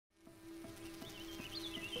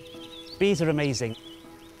Bees are amazing.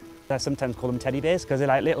 I sometimes call them teddy bears because they're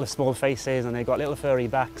like little small faces and they've got little furry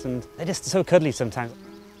backs and they're just so cuddly sometimes.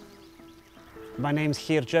 My name's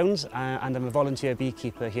Llŷr Jones and I'm a volunteer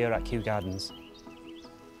beekeeper here at Kew Gardens.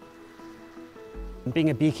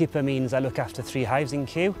 Being a beekeeper means I look after 3 hives in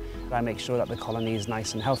Kew. I make sure that the colony is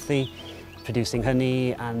nice and healthy, producing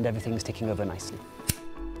honey and everything's ticking over nicely.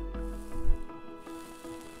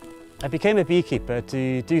 I became a beekeeper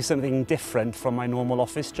to do something different from my normal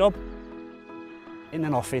office job. In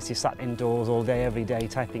an office, you sat indoors all day, every day,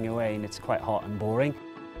 typing away, and it's quite hot and boring.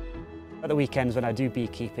 At the weekends when I do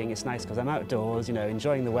beekeeping, it's nice because I'm outdoors, you know,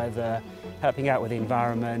 enjoying the weather, helping out with the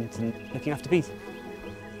environment and looking after bees.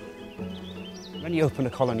 When you open a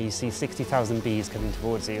colony, you see 60,000 bees coming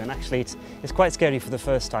towards you, and actually it's quite scary for the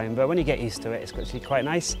first time, but when you get used to it, it's actually quite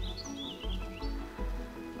nice.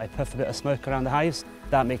 I puff a bit of smoke around the hives.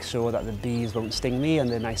 That makes sure that the bees won't sting me and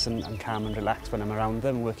they're nice and calm and relaxed when I'm around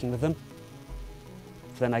them and working with them.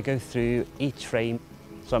 Then I go through each frame,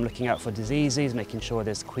 so I'm looking out for diseases, making sure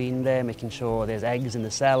there's queen there, making sure there's eggs in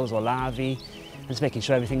the cells or larvae, and just making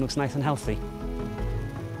sure everything looks nice and healthy.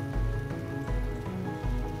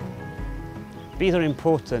 Bees are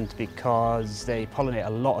important because they pollinate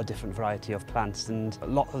a lot of different variety of plants, and a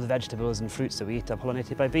lot of the vegetables and fruits that we eat are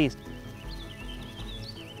pollinated by bees.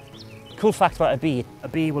 Cool fact about a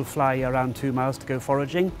bee will fly around 2 miles to go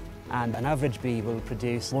foraging, and an average bee will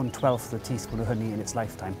produce 1/12 of a teaspoon of honey in its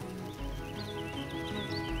lifetime.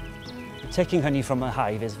 Taking honey from a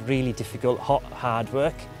hive is really difficult, hard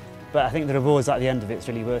work, but I think the rewards at the end of it is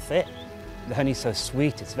really worth it. The honey's so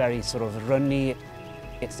sweet, it's very sort of runny,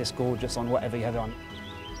 it's just gorgeous on whatever you have it on.